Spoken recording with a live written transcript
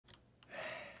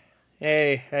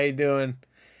Hey, how you doing?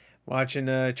 Watching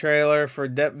a trailer for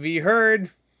Depp v.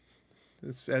 Heard.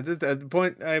 At the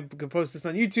point I could post this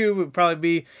on YouTube, it would probably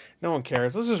be no one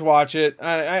cares. Let's just watch it.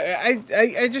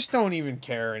 I just don't even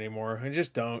care anymore. I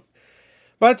just don't.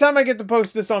 By the time I get to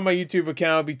post this on my YouTube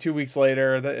account, it'll be 2 weeks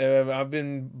later. I've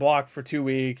been blocked for 2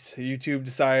 weeks. YouTube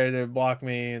decided to block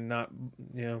me and not,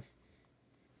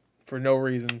 for no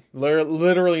reason.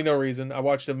 Literally no reason. I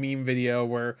watched a meme video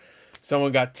where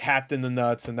someone got tapped in the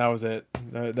nuts, and that was it.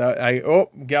 I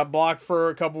got blocked for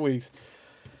a couple weeks.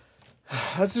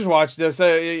 Let's just watch this.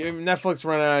 Netflix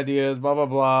run out of ideas. Blah blah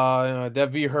blah.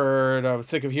 Depp v. Heard. I was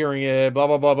sick of hearing it. Blah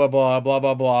blah blah blah blah blah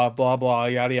blah blah blah blah.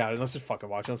 Yada yada. Let's just fucking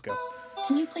watch. Let's go.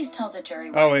 Can you please tell the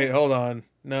jury? Oh wait, hold on.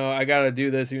 No, I gotta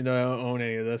do this even though I don't own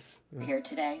any of this. Here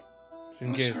today.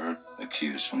 Was Heard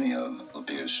accused me of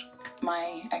abuse?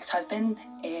 My ex-husband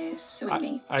is suing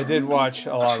me. I did watch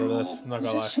a lot of this. I'm not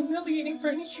gonna lie. This is humiliating for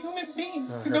any human being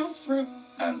to go through.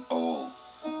 And all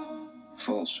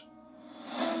false.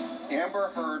 Amber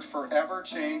Heard forever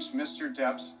changed Mr.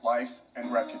 Depp's life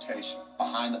and reputation.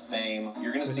 Behind the fame,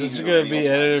 you're gonna see. This is gonna be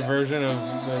edited version of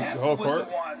the whole was court.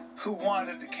 the one who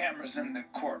wanted the cameras in the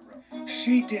courtroom.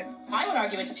 She didn't. I would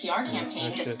argue it's a PR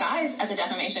campaign disguised as a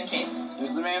defamation case.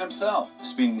 There's the man himself.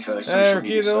 It's been Hey, social Ricky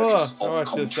media the Law. circus I of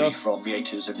watched this commentary stuff. for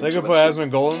creators of They could put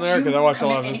Asmund Gold in there because I watched a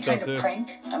lot of Any this kind stuff of too.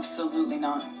 prank? Absolutely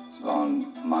not.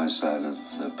 On my side of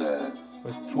the bed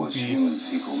With was poopy. human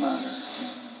fecal matter.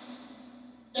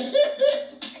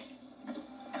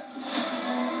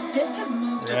 This has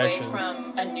moved Reactions. away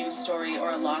from a news story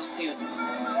or a lawsuit,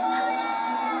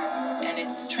 and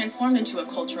it's transformed into a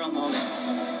cultural moment.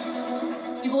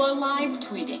 People are live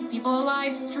tweeting. People are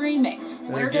live streaming.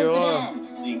 Where Thank does you it all. end?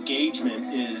 The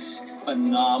engagement is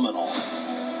phenomenal.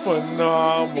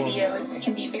 Phenomenal. Videos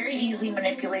can be very easily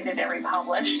manipulated and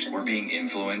republished. We're being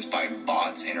influenced by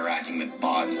bots interacting with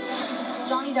bots.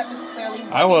 Johnny Depp is clearly.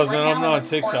 I wasn't. right I'm now not on in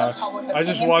the court of TikTok. public I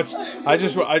just opinion. watched.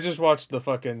 I just watched the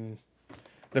fucking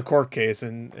the court case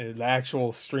and the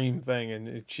actual stream thing,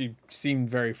 and she seemed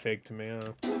very fake to me. I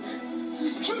don't know. So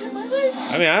scared of my life.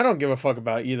 I mean, I don't give a fuck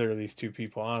about either of these two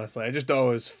people, honestly. I just thought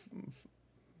it was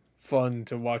fun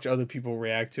to watch other people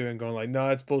react to it and going like, no,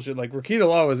 that's bullshit. Like, Rakita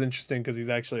Law was interesting because he's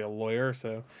actually a lawyer,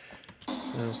 so.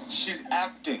 Yeah. She's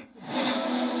acting.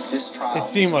 This trial It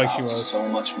seemed like she about was. so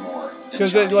much more.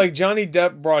 Because, like, Johnny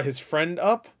Depp brought his friend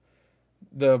up,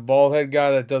 the bald head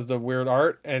guy that does the weird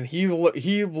art, and he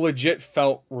legit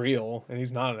felt real, and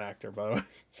he's not an actor, by the way.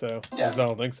 So, Yeah. I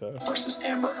don't think so. versus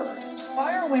Amber Heard.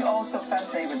 Why are we all so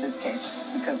fascinated with this case?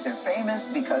 Because they're famous,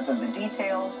 because of the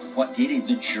details. What did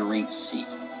the jury see?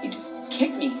 You just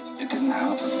kicked me. It didn't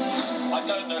happen. I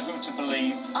don't know who to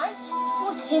believe. I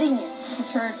was hitting you.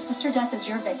 Mr. Depp is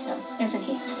your victim, isn't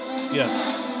he? Yes.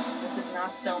 This is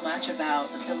not so much about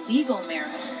the legal merit,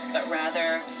 but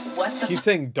rather what the Keep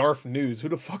saying Darf News. Who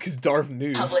the fuck is Darf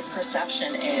News? public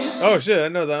perception is. Oh, shit, I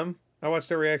know them. I watch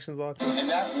their reactions a lot, too. And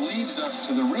that leads us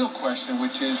to the real question,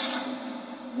 which is,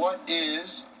 what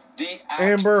is the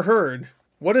Amber Heard.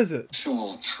 What is it?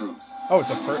 actual truth? Oh, it's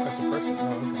a person. Oh,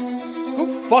 okay.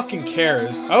 Who fucking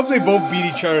cares? I hope they both beat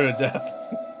each other to death.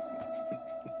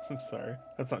 I'm sorry.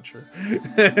 That's not true.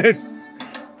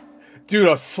 Dude,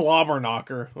 a slobber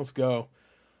knocker. Let's go.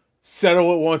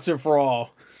 Settle it once and for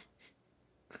all.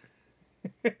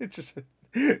 It's just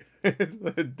it's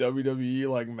a WWE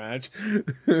like match at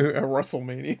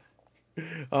WrestleMania.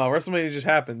 WrestleMania just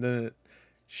happened, didn't it?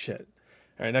 Shit.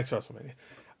 All right, next WrestleMania.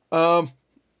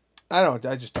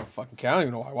 I just don't fucking care. I don't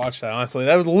even know why I watched that, honestly.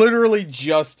 That was literally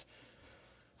just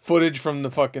footage from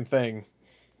the fucking thing.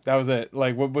 That was it.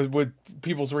 Like, with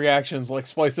people's reactions, like,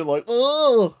 splice it, like,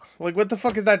 ugh! Like, what the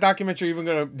fuck is that documentary even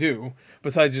gonna do?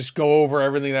 Besides just go over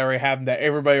everything that already happened that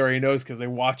everybody already knows because they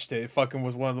watched it. It fucking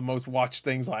was one of the most watched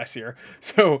things last year.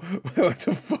 So, what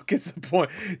the fuck is the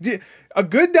point? A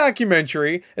good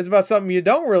documentary is about something you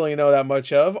don't really know that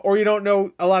much of, or you don't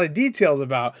know a lot of details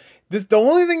about. The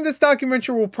only thing this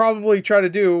documentary will probably try to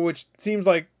do, which seems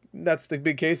like that's the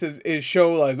big case, is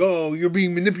show like, oh, you're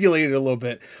being manipulated a little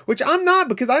bit, which I'm not,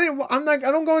 because I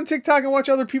don't go on TikTok and watch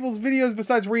other people's videos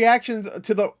besides reactions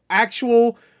to the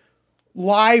actual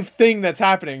live thing that's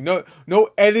happening. No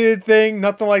edited thing,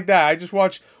 nothing like that. I just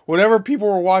watch whatever people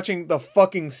were watching, the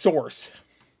fucking source,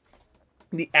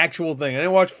 the actual thing. I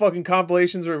didn't watch fucking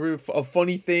compilations of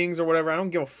funny things or whatever. I don't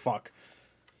give a fuck.